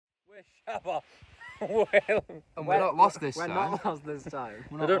SHABBAH. Well, and we're not lost this time. We're not lost this time.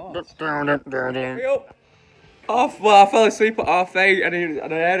 Well, I fell asleep at 8:30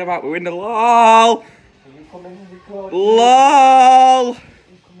 and I heard him out the window. LOL! LOL!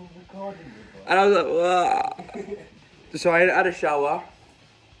 And I was like, wow. So I had a shower,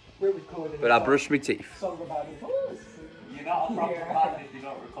 but I brushed my teeth. You're not a proper band if you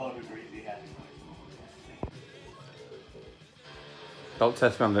don't record with greasy hair. Don't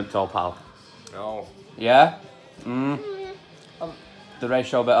test me on the tall pal. No. Yeah? The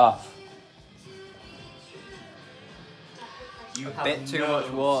ratio bit off. You A have bit too much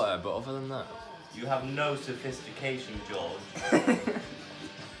water, but other than that. You have no sophistication, George.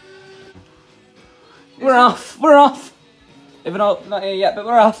 We're off! We're off! Even though not here yet, but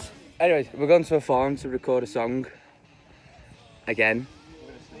we're off. Anyways, we're going to a farm to record a song. Again.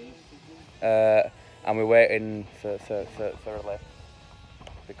 And we're waiting for a lift.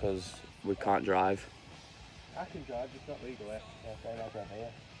 Because we can't drive. I can drive, it's not legal.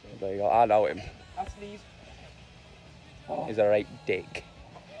 There you go, I know him. I sneeze. He's a right dick.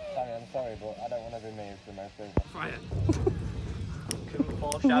 Sorry, I'm sorry, but I don't want to be made for my thing. Fire. Can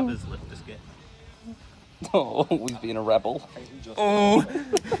 4 shabbas lift this kit? Oh, he's being a rebel. Oh!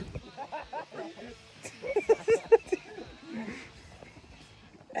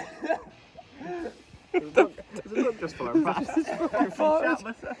 Just for a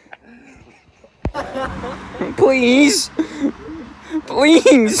Please!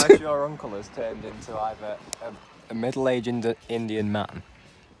 Please! Unless your uncle has turned into either a middle-aged Indian man,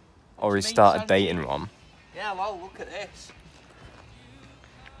 or he started dating one. Yeah, well, look at this.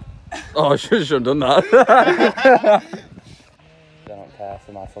 Oh, I should have done that. I don't care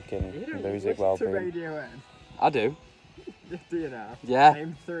for my fucking music well-being. I do. Do you now? Yeah.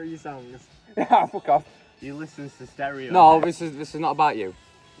 Name 3 songs. Fuck off. You listen to stereo. No, this is not about you.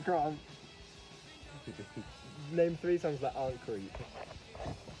 Go on. Name 3 songs that aren't creep.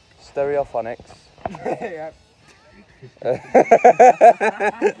 Stereophonics. Yeah.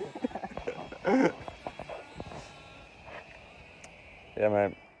 Yeah,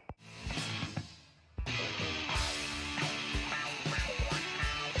 man.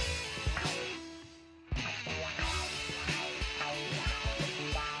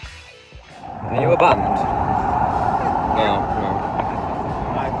 Are you a band? No.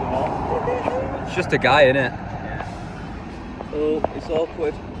 It's just a guy, innit? Yeah. Oh, it's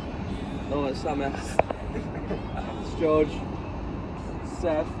awkward. Oh, it's Sammy. It's George.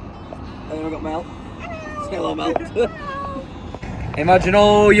 Seth. And then we've got Mel. Say hello, Mel. Imagine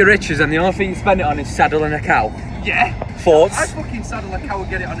all your riches and the only thing you spend it on is saddling a cow. Yeah. Thoughts? I'd fucking saddle a cow and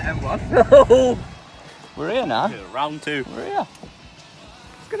get it on M1. We're here now. Round 2. We're here.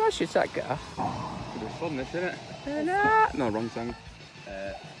 It's good as shit that car. Could be fun, this, isn't it? No, wrong song.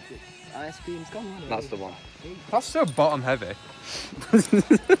 Ice cream's gone. That's the one. That's so bottom heavy.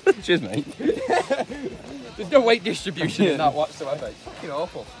 Cheers, mate. There's no weight distribution in that whatsoever. It's fucking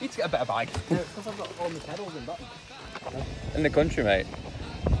awful. You need to get a better bike. Because I've got all my pedals and buttons. In the country, mate.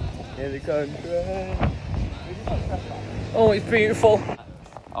 In the country. Oh, it's beautiful.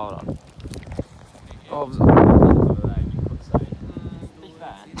 Hold on.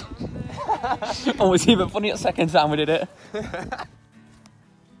 Oh, it's even funny at second time we did it.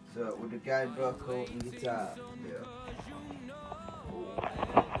 So, with the guy vocal and guitar, yeah.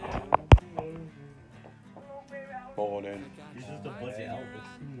 Morning. He's just a bloody Elvis.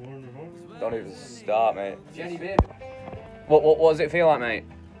 Don't even start, mate. Jenny, babe. What does it feel like, mate?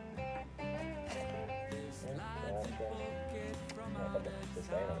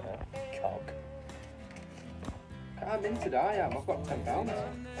 Cock. I'm in today, I am. I've got £10.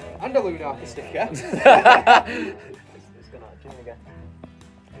 And a Lunarka sticker. It's gonna gym again.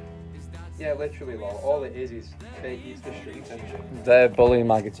 Yeah, literally, lol. All it is fake Easter string tension. They're bullying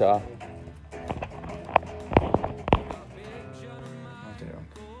my guitar.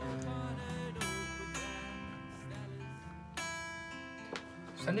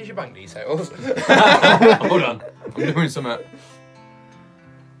 Send us your bank details. Hold on. I'm doing something.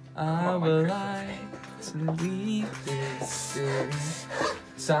 I would like to leave this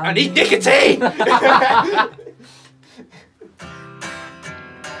city. I need nicotine!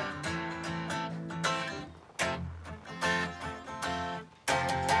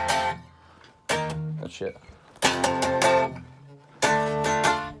 Good shit.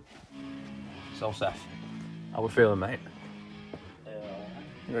 So, Seth, how we feeling, mate?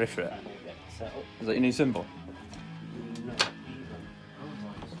 You ready for it? Is that your new symbol?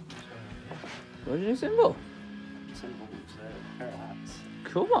 What's your new symbol?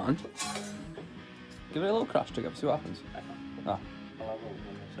 Come on. Give it a little crash together, see what happens. Ah.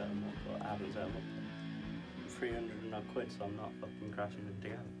 when I set them up, but I haven't set them up. 300 and odd quid, so I'm not fucking crashing them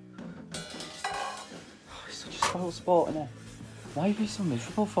together. Oh, it's such a spoiled sport, innit? Why are you being so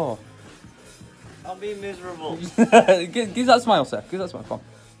miserable for? I'm being miserable. give that smile, Seth. Give that smile, come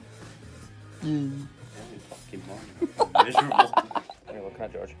on. Every fucking morning. I'm miserable. Hey, look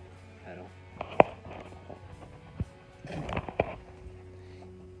at George. I know.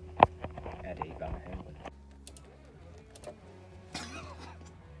 Eddie Van Halen.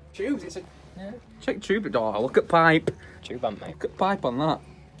 Tubes, it's a... Yeah. Check tube. Oh, look at pipe. Tube amp, mate. Look at pipe on that.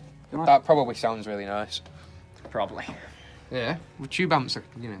 That probably sounds really nice. Probably. Yeah, well, tube amps are,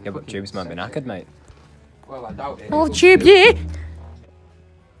 you know... Yeah, but tubes might be knackered, mate. Well, I doubt it. Oh, tube, yeah!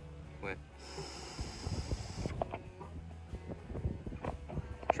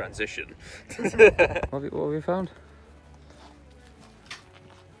 Transition. what have we found?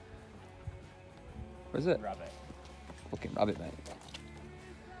 What is it? Rabbit. Fucking rabbit, mate.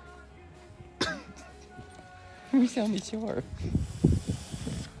 We sound sure.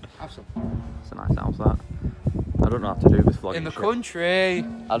 Have some. It's a nice house, that. I don't know how to do this vlogging In the shit. country. I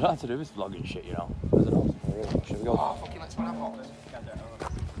don't know how to do this vlogging shit, you know. There's an awesome room. Should we go? Oh, fucking let's have all this.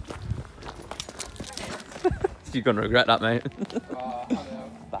 You're gonna regret that, mate. Oh, I know.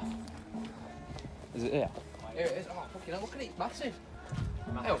 Is it here? Here it is. Oh, fucking hell, look at it, it's massive.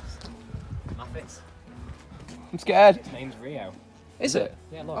 Hell. Muffets. I'm scared. His name's Rio. Is it?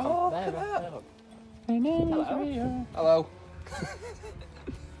 Yeah, look. Oh, there, look at that. look. My name Hello. is Rio. Hello.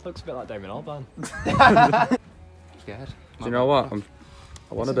 Looks a bit like Damon Albarn. Scared. Do you know what?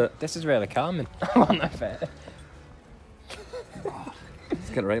 I wanted it. This is really calming. I want that bit. It's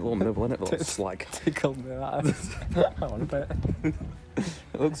getting right little nibble in it, but it's like Tickled me that. I want a bit.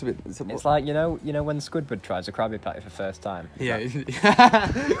 it looks a bit. It's like you know when Squidward tries a Krabby Patty for the first time. Yeah.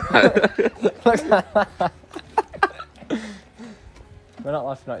 We're not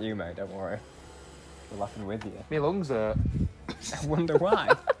laughing at you, mate. Don't worry. We're laughing with you. My lungs hurt. I wonder why.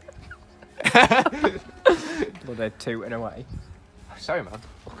 Bloody tooting away. Sorry, man.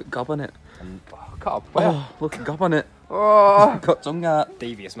 Look at Gob on it. Oh, Cobb. Where? Oh, look at Gob on it. Oh. Got tongue out.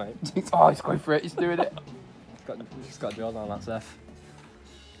 Devious, mate. Oh, he's going for it. He's doing it. He's got jaws on that, Seth.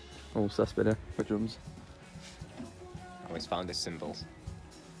 Oh, Seth's been here for drums. Always found his symbols.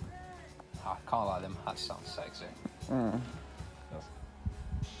 Oh, I can't lie, them hats sound sexy.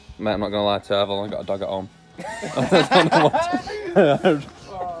 Mate, I'm not gonna lie to you, I've only got a dog at home. I don't know what to,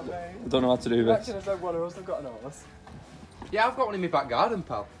 Oh, mate. I don't know how to do this. Actually, there's one of us. I've got an horse. Yeah, I've got one in my back garden,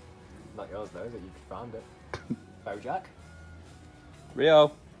 pal. Not yours, though, that you found it. Bojack.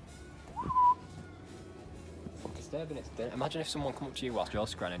 Rio. Disturbing its dinner. Imagine if someone come up to you whilst you're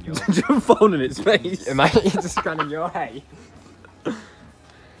scranning your... Just phone in its face. Imagine you're just scranning your hay.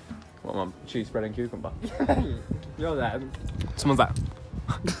 What, man? Cheese spread and cucumber? You're there. Someone's there.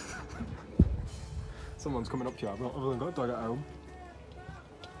 Someone's coming up to you. I've only got a dog at home.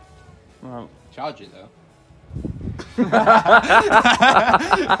 Right. Charge it, though.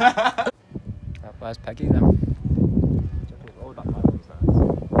 Where's Peggy, then? Oh, that Bible's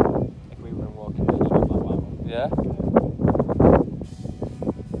nice. If we were walking down that Bible. Yeah?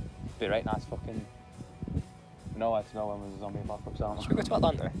 Be right nice fucking... Nowhere to know when there's a zombie apocalypse, aren't Should we go to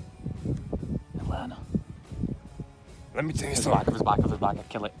Atlanta? Atlanta. Let me tell you It's back, of his back, of his back.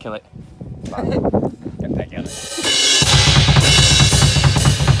 Kill it, kill it. Get Peggy on it.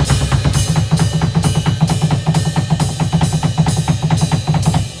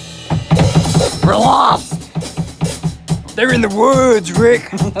 We're lost! They're in the woods,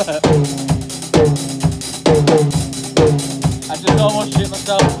 Rick! I just almost shit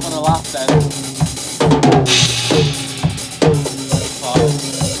myself when I laughed then.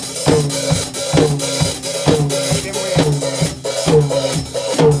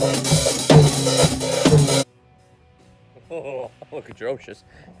 Oh, look atrocious.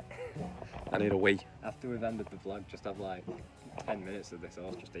 I need a wee. After we've ended the vlog, just have like 10 minutes of this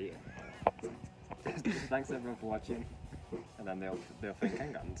horse just eating. Thanks everyone for watching. And then they'll think,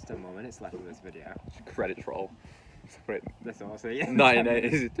 hang on, there's 10 more minutes left of this video. Credits roll. This horse eating.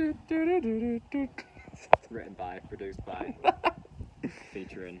 1980s. Written by, produced by,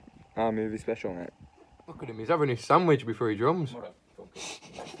 featuring. Our movie special, mate. Look at him, he's having his sandwich before he drums.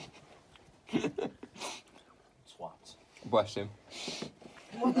 Swats. Bless him.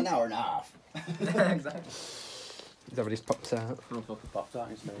 More than an hour and a half. Exactly. He's having his pops out. Popped out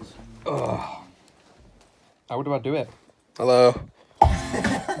his face. Oh. How do I do it? Hello.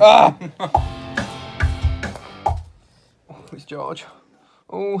 Ah! Oh, it's George.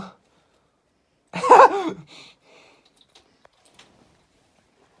 Oh. George.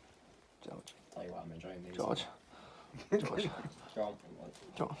 Tell you what, I'm enjoying these. George. Go on.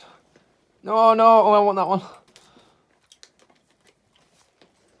 No, no, oh, I want that one.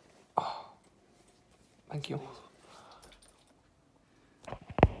 Oh, thank you.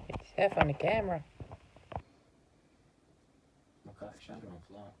 It's Seth on the camera. Look at that shadow on the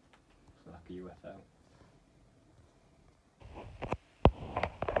floor. It's like a UFO.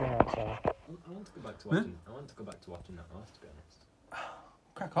 I want to go back to watching. I want to go back to watching that horse, to be honest.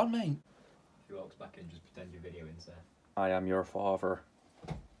 Crack on, mate. If he walks back in, just pretend you're videoing, Seth. I am your father.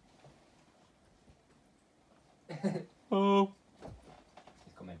 Oh.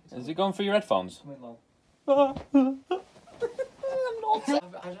 He's coming. Is he going for your headphones? I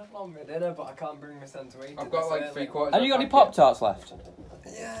just want my dinner, but I can't bring my son to eat. I've got like 3/4. Have you got any Pop-Tarts left?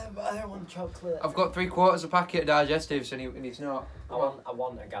 Yeah, but I don't want chocolate. I've got 3/4 a packet of digestives, and he's not. I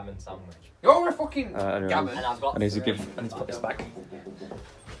want a gammon sandwich. You're a fucking Anyway. gammon. And I've got. I need to put this back.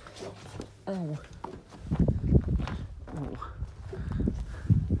 Oh.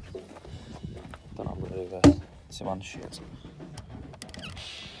 Don't know what to do with this. It's one shit.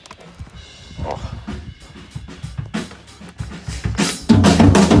 Oh.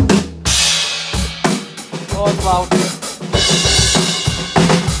 Oh, it's loud.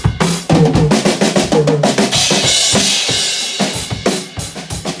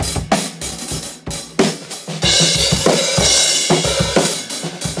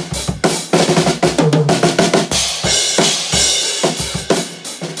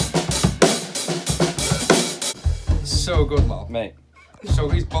 So good, lol. Mate. So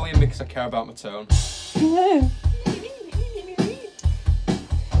he's bullying me because I care about my tone.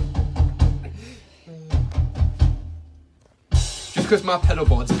 Just because my pedal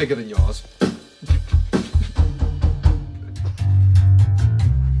board's bigger than yours.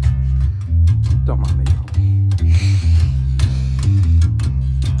 Don't mind me.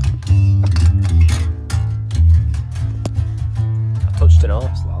 I touched an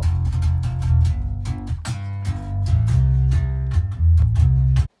horse, lol.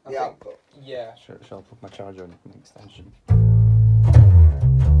 Yeah. Yeah. Shall I put my charger on an extension?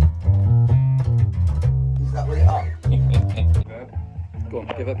 Is that lit up? Go on,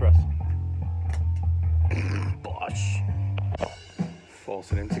 give it a press. Bosh.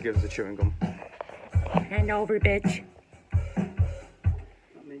 Forcing him to give us a chewing gum. Hand over, bitch.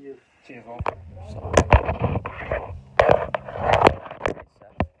 Cheerful. Sorry.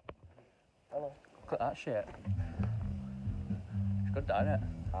 Hello. Look at that shit. It's good, isn't it?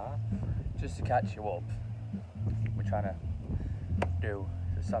 Just to catch you up, we're trying to do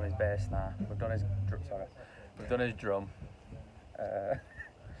Sammy's bass now. We've done his we've done his drum. Yeah,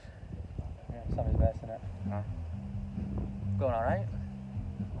 Sammy's bass in it. Going all right.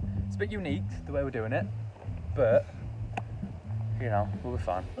 It's a bit unique the way we're doing it, but you know we'll be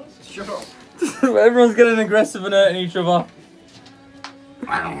fine. Shut up. Everyone's getting aggressive and hurting each other.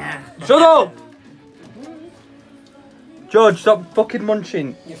 Shut up! George, stop fucking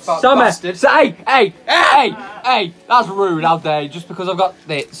munching. You fat Sammy, bastard. Hey, that's rude, how dare you, just because I've got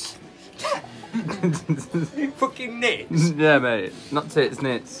tits. Fucking nits. Yeah, mate, not tits,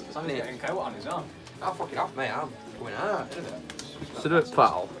 nits. Sammy's getting coat on his own. I'll fucking off, mate. I'm going hard. So do it,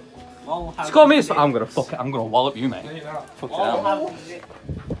 pal. Lol, Just call me a I'm gonna wallop you, mate. Fuck it out.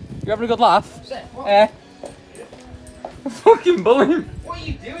 You having a good laugh? Eh? Fucking bully him. What are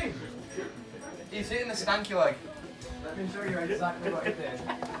you doing? He's hitting the stanky leg. Let me show you exactly what he did.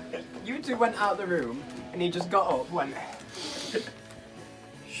 You two went out the room and he just got up, went.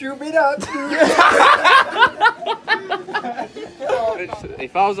 Shoot me down.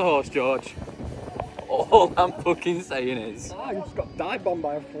 If I was a horse, George, all I'm fucking saying is. I just got dive bombed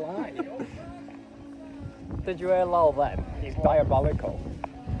by a fly. Did you hear lol then? He's diabolical.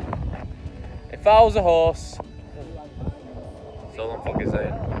 If I was a horse, that's all I'm fucking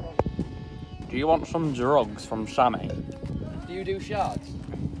saying. Do you want some drugs from Sammy? Do you do shards?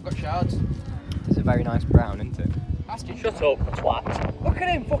 I've got shards. It's a very nice brown, isn't it? Shut up, twat. Look at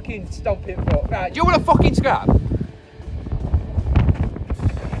him fucking stomping foot. Right, do you want a fucking scrap?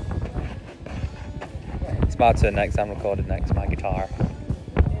 It's my turn next, I'm recording next, my guitar.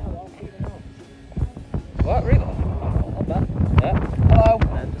 What, really? Not bad. Yeah. Hello.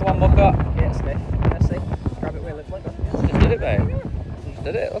 Come on, look up. Yeah, sniff. Let's see. Grab it with a lip like that. Just did it, mate. Just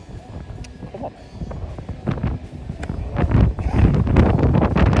did it, look. Come on, mate.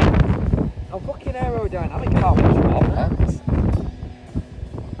 I'm fucking aerodynamic, can't watch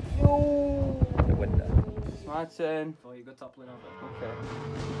The window. It's my turn. Before you go toppling over. Okay.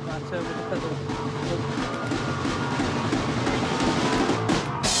 My turn with the pedal.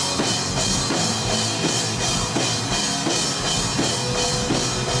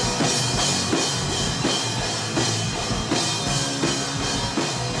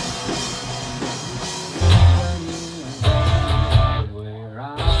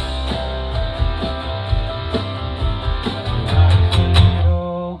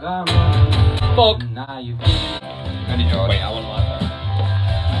 Nah, you can. Ready, George? Wait, I want like that.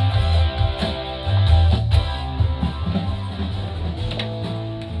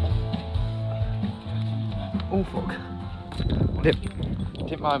 Oh fuck.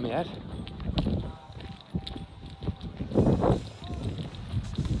 Dip mind my head.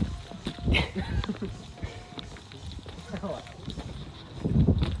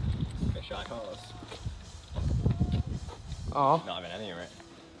 Fish eye horse. Oh, Not having any of it.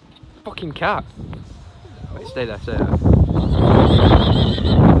 fucking cat. Wait, stay there, stay there.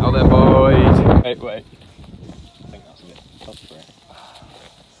 Out there, boys. Wait. I think that's a bit tough for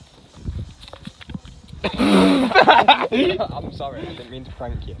it. I'm sorry, I didn't mean to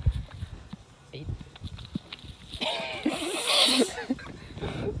prank you.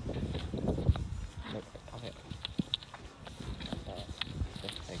 Look, have it.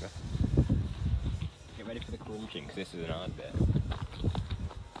 There you go. Get ready for the crunching, because this is an hard bit.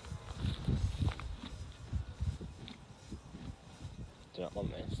 Do you not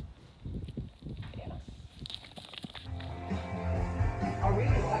want this? Yeah.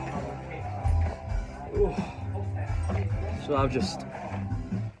 So I've just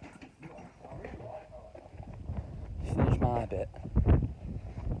finished my bit.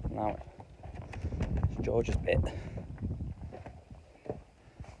 Now it's George's bit.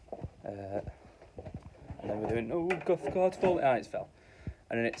 And then we're doing God, fall. Ah, it's fell.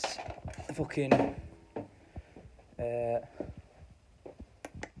 And then it's fucking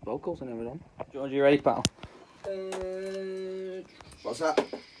vocals and then we're done. George, you ready, pal? What's that?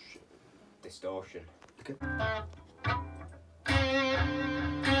 Distortion. Okay. I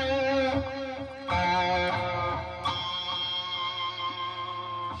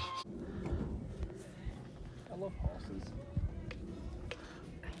love horses.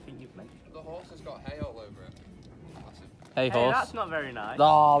 I think you've mentioned. The horse has got hay all over it. Hey, Hey, horse. that's not very nice.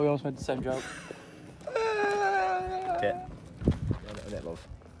 Oh, we almost made the same joke. Yeah. A little bit, love.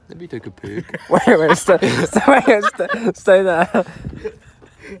 Let me take a peek. wait, stay there.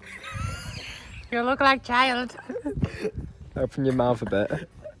 You look like child. Open your mouth a bit.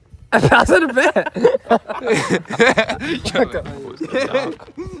 That's it a bit.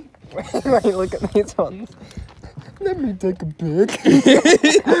 Wait, look at these ones. Let me take a peek.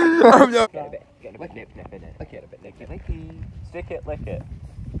 Stick it, lick it.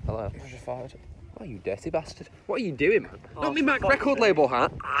 Hello. I just farted. Oh, you dirty bastard. What are you doing, man? Not me Mac record label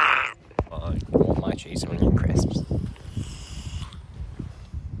hat. Oh, I want my cheese and onion crisps.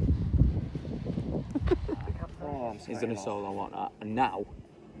 He's done a solo on that, and now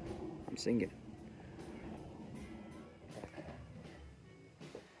I'm singing.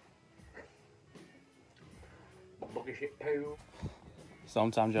 Buggy shit poo.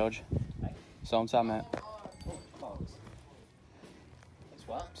 Sometime, George. Sometime, mate. It's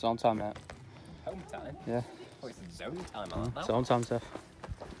what? Sometime, mate. Home time? Yeah. Oh, it's zone time, aren't they? Sometime, Seth.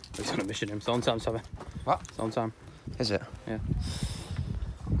 He's on a mission him. Sometime, Seth. What? Sometime. Is it? Yeah.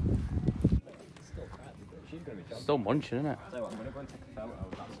 Still cracking, but she's going to be jumping. Still munching, isn't it? So I'm going to go and take a photo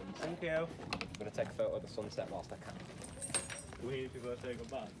of that sunset. Thank you. I'm going to take a photo of the sunset whilst I can. We need to go take a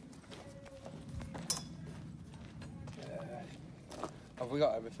bath. Have we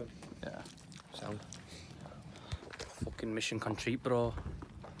got everything? Yeah. Sound. Fucking mission complete, bro.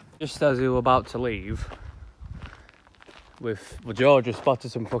 Just as we were about to leave, George has spotted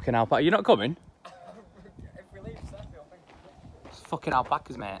some fucking alpacas. You're not coming? If we leave Seth, you'll think It's fucking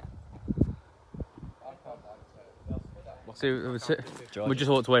alpacas, mate. I can't like See, we just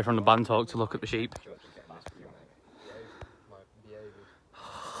walked away from the band talk to look at the sheep. Look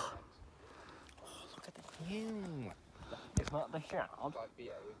at the view. It's not the shard. Like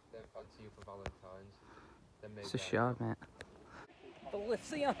behave, then fancy you for Valentine's. Then maybe It's a shard, mate. The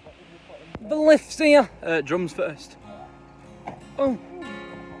lift's here. The lift's here. Drums first. Oh.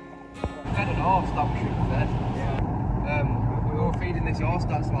 I had an horse that we should have fed. We were feeding this horse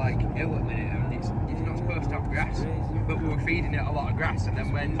that's like ill at the minute and it's not supposed to have grass, but we were feeding it a lot of grass, and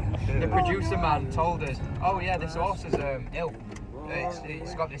then when the producer man told us, oh yeah, this horse is ill,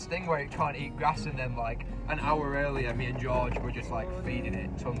 it's got this thing where it can't eat grass, and then like an hour earlier me and George were just like feeding it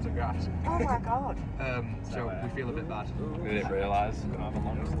tons of grass. Oh my god. So we feel a bit bad. We didn't realise. We're going to have a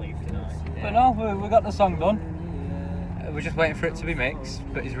long sleep tonight. But no, we got the song done. We're just waiting for it to be mixed,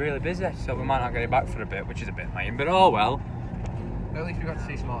 but he's really busy, so we might not get it back for a bit, which is a bit lame, but oh well. At least we got to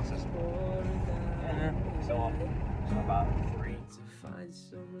see some horses. Yeah. So about 3. To find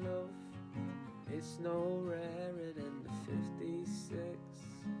some love, it's no rarer than the 56.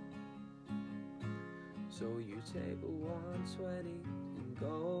 So you take a 120 and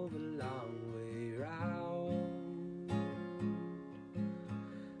go the long way round.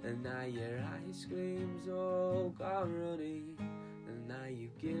 And now your ice cream's all gone running. And now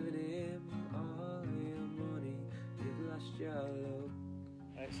you've given him all your money. You've lost your look.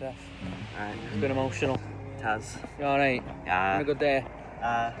 Right, Seth. Right. It's been emotional. It has. You alright? Yeah. Had a good day?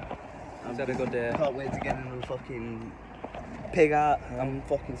 I've had a good day. Can't wait to get another fucking pig out. I'm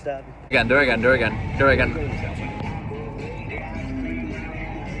fucking starving. Again, do it again, do it again, do it again.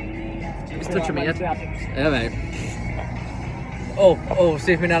 It's touching me, yeah mate. Oh,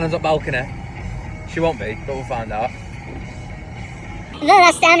 see if my nana's up balcony. She won't be, but we'll find out. The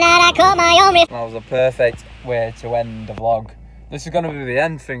last time that I caught my own. That was a perfect way to end the vlog. This is going to be the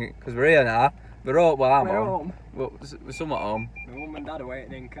end thing, because we're here now. We're all, well, I'm We're home. We're somewhat home. My mum and dad are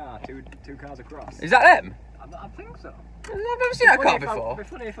waiting in car, two cars across. Is that them? I think so. I've never seen that car before. It'd be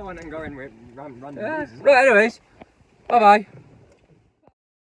funny if I went and got in with random Yeah. users. Right, anyways. Bye-bye.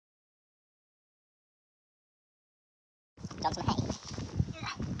 There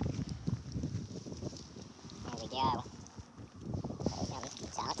we go.